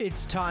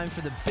It's time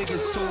for the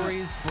biggest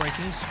stories,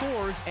 breaking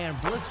scores, and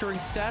blistering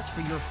stats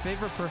for your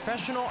favorite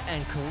professional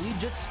and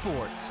collegiate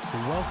sports.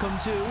 Welcome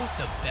to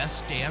the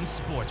Best Damn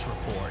Sports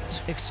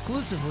Report,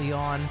 exclusively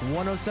on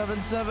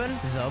 107.7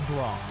 The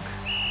Bronx.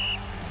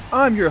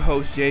 I'm your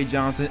host, Jay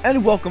Johnson,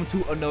 and welcome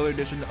to another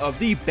edition of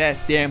the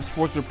Best Damn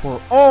Sports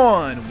Report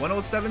on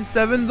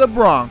 107.7 The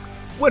Bronx,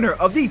 winner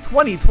of the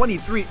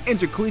 2023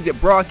 Intercollegiate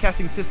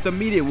Broadcasting System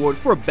Media Award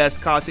for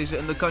Best College Station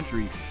in the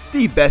country.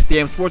 The Best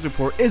Damn Sports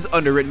Report is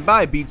underwritten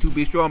by B2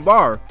 Bistro and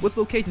Bar, with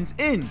locations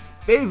in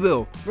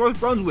Bayville, North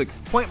Brunswick,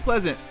 Point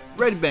Pleasant,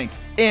 Red Bank,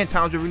 and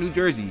Towns River, New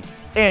Jersey,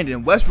 and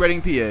in West Reading,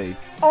 PA.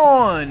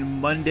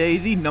 On Monday,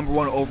 the number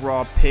 1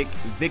 overall pick,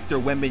 Victor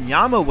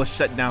Wembenyama, was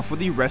shut down for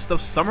the rest of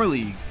Summer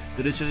League.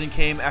 The decision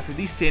came after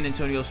the San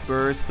Antonio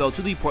Spurs fell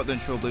to the Portland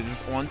Trail Blazers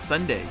on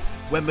Sunday.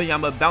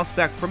 Wembenyama bounced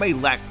back from a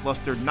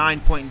lackluster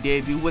 9-point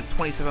debut with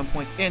 27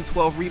 points and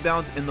 12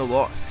 rebounds in the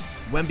loss.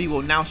 Wemby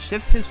will now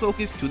shift his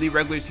focus to the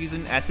regular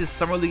season as his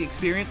Summer League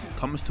experience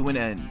comes to an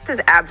end. This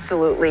is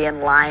absolutely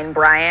in line,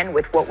 Brian,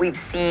 with what we've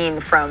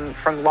seen from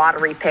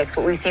lottery picks,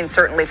 what we've seen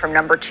certainly from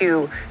number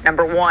 2,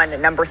 number 1,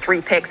 and number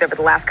 3 picks over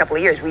the last couple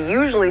of years. We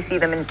usually see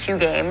them in 2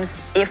 games,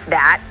 if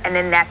that, and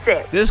then that's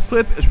it. This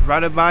clip is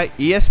provided by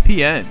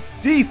ESPN.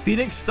 The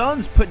Phoenix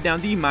Suns put down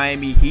the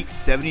Miami Heat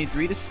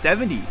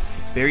 73-70.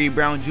 Barry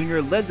Brown Jr.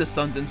 led the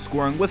Suns in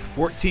scoring with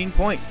 14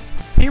 points.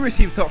 He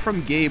received help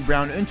from Gabe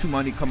Brown and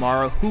Toumani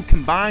Camara, who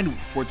combined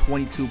for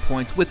 22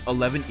 points with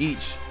 11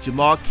 each.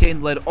 Jamal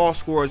Cain led all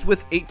scorers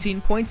with 18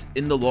 points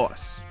in the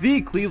loss. The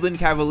Cleveland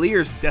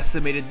Cavaliers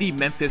decimated the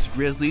Memphis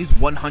Grizzlies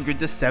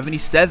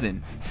 100-77.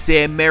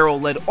 Sam Merrill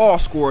led all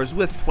scorers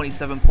with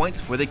 27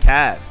 points for the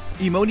Cavs.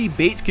 Imoni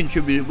Bates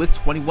contributed with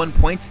 21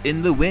 points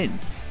in the win.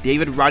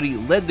 David Roddy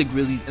led the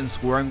Grizzlies in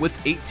scoring with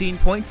 18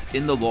 points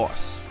in the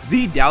loss.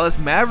 The Dallas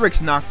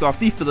Mavericks knocked off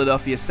the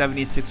Philadelphia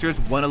 76ers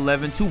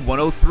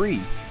 111-103.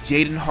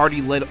 Jaden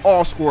Hardy led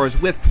all scorers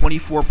with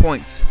 24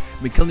 points.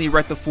 McKinley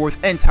Wright IV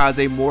and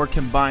Taze Moore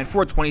combined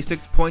for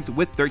 26 points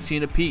with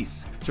 13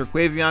 apiece.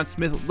 Terquavion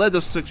Smith led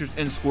the Sixers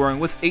in scoring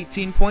with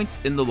 18 points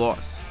in the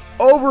loss.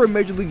 Over in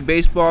Major League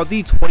Baseball,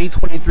 the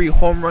 2023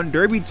 Home Run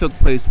Derby took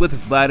place with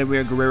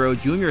Vladimir Guerrero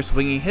Jr.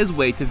 swinging his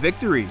way to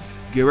victory.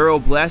 Guerrero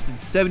blasted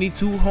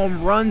 72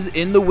 home runs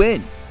in the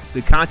win.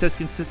 The contest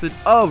consisted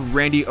of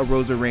Randy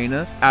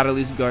Arozarena,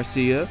 Adolis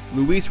Garcia,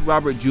 Luis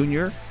Robert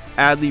Jr.,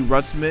 Adley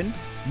Rutzman,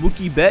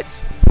 Mookie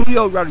Betts,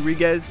 Julio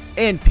Rodriguez,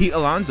 and Pete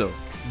Alonso.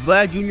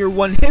 Vlad Jr.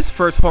 won his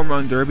first home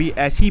run derby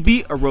as he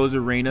beat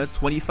Arozarena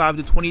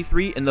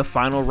 25-23 in the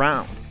final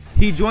round.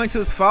 He joins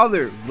his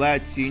father,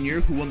 Vlad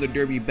Sr., who won the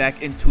derby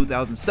back in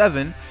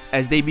 2007,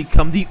 as they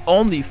become the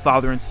only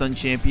father and son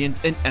champions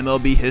in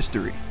MLB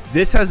history.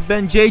 This has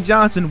been Jay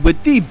Johnson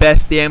with the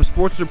Best Damn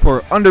Sports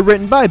Report,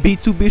 underwritten by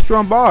B2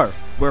 Bistro and Bar,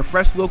 where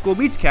fresh local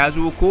meets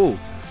casual cool.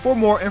 For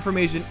more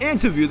information and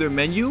to view their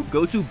menu,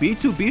 go to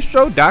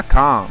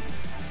b2bistro.com.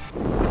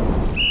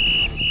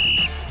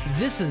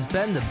 This has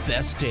been the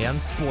Best Damn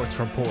Sports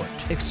Report,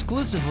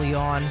 exclusively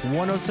on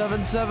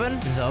 107.7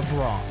 The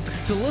Bronx.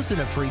 To listen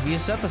to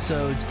previous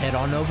episodes, head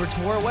on over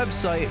to our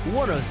website,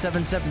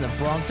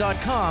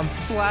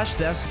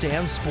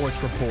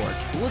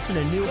 1077thebronx.com/bestdamnsportsreport. Listen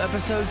to new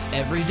episodes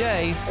every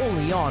day,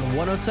 only on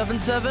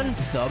 107.7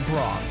 The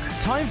Bronx.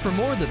 Time for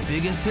more of the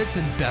biggest hits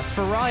and best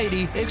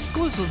variety,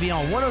 exclusively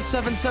on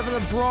 107.7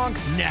 The Bronx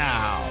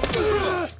now.